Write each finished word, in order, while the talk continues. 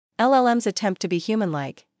LLMs attempt to be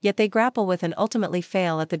human-like, yet they grapple with and ultimately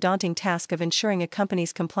fail at the daunting task of ensuring a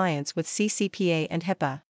company's compliance with CCPA and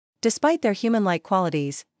HIPAA. Despite their human-like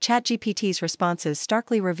qualities, ChatGPT's responses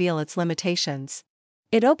starkly reveal its limitations.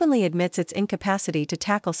 It openly admits its incapacity to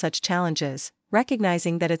tackle such challenges,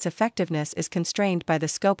 recognizing that its effectiveness is constrained by the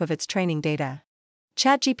scope of its training data.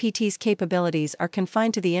 ChatGPT's capabilities are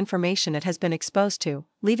confined to the information it has been exposed to,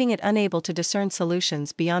 leaving it unable to discern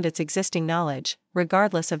solutions beyond its existing knowledge,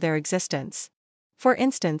 regardless of their existence. For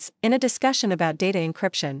instance, in a discussion about data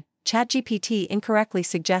encryption, ChatGPT incorrectly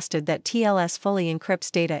suggested that TLS fully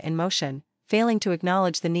encrypts data in motion, failing to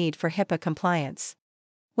acknowledge the need for HIPAA compliance.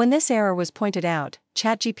 When this error was pointed out,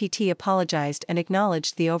 ChatGPT apologized and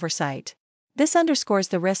acknowledged the oversight. This underscores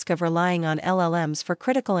the risk of relying on LLMs for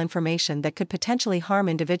critical information that could potentially harm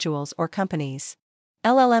individuals or companies.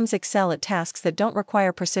 LLMs excel at tasks that don't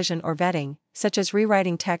require precision or vetting, such as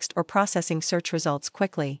rewriting text or processing search results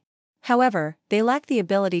quickly. However, they lack the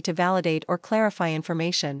ability to validate or clarify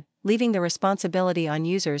information, leaving the responsibility on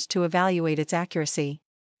users to evaluate its accuracy.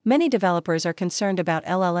 Many developers are concerned about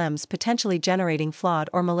LLMs potentially generating flawed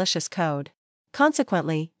or malicious code.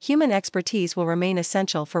 Consequently, human expertise will remain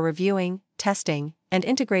essential for reviewing, testing, and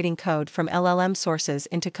integrating code from LLM sources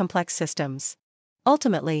into complex systems.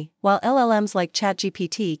 Ultimately, while LLMs like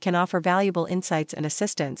ChatGPT can offer valuable insights and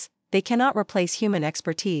assistance, they cannot replace human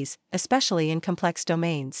expertise, especially in complex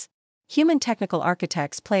domains. Human technical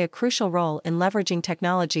architects play a crucial role in leveraging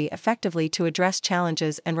technology effectively to address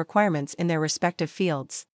challenges and requirements in their respective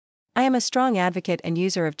fields. I am a strong advocate and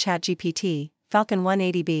user of ChatGPT, Falcon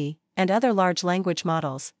 180B, and other large language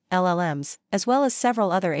models, LLMs, as well as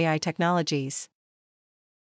several other AI technologies.